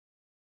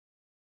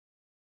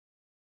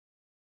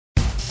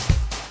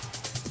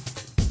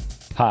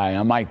Hi,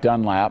 I'm Mike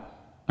Dunlap.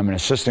 I'm an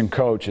assistant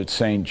coach at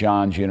St.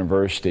 John's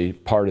University,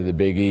 part of the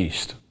Big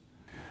East.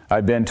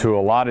 I've been to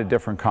a lot of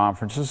different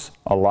conferences,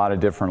 a lot of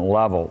different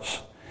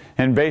levels.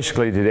 And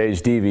basically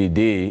today's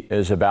DVD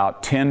is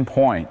about 10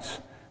 points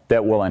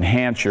that will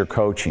enhance your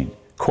coaching.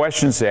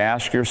 Questions to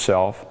ask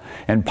yourself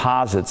and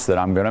posits that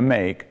I'm going to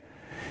make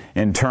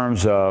in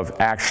terms of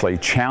actually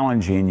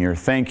challenging your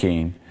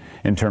thinking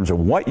in terms of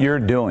what you're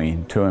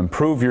doing to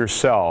improve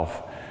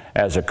yourself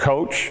as a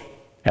coach,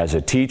 as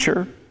a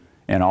teacher,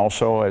 and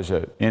also as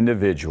an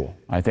individual.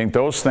 I think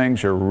those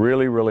things are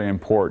really, really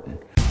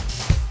important.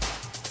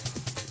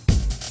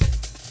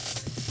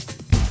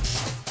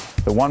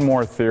 The one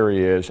more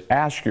theory is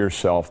ask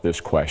yourself this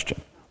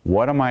question: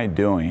 what am I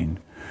doing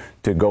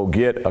to go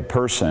get a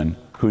person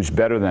who's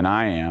better than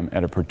I am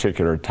at a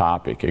particular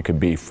topic? It could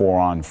be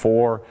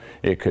 4-on-4.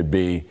 It could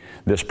be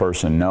this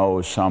person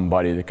knows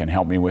somebody that can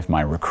help me with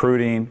my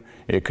recruiting.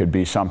 It could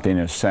be something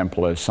as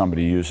simple as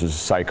somebody uses a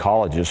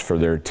psychologist for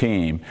their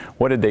team.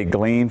 What did they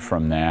glean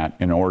from that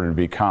in order to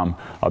become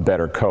a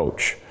better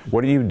coach?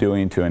 What are you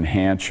doing to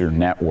enhance your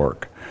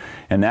network?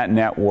 And that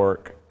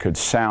network could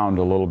sound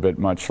a little bit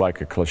much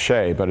like a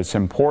cliche, but it's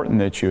important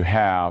that you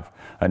have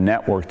a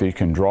network that you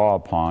can draw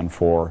upon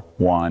for,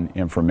 one,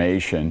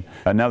 information.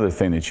 Another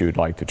thing that you would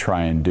like to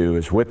try and do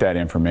is with that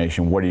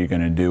information, what are you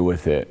going to do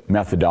with it?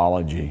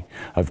 Methodology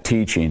of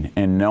teaching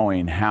and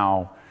knowing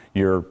how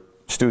your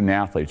student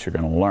athletes are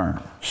going to learn.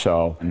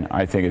 So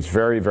I think it's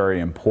very, very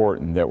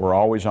important that we're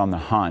always on the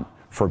hunt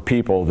for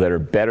people that are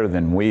better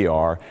than we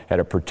are at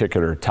a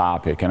particular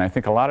topic. And I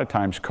think a lot of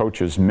times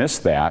coaches miss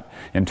that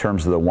in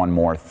terms of the one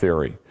more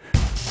theory.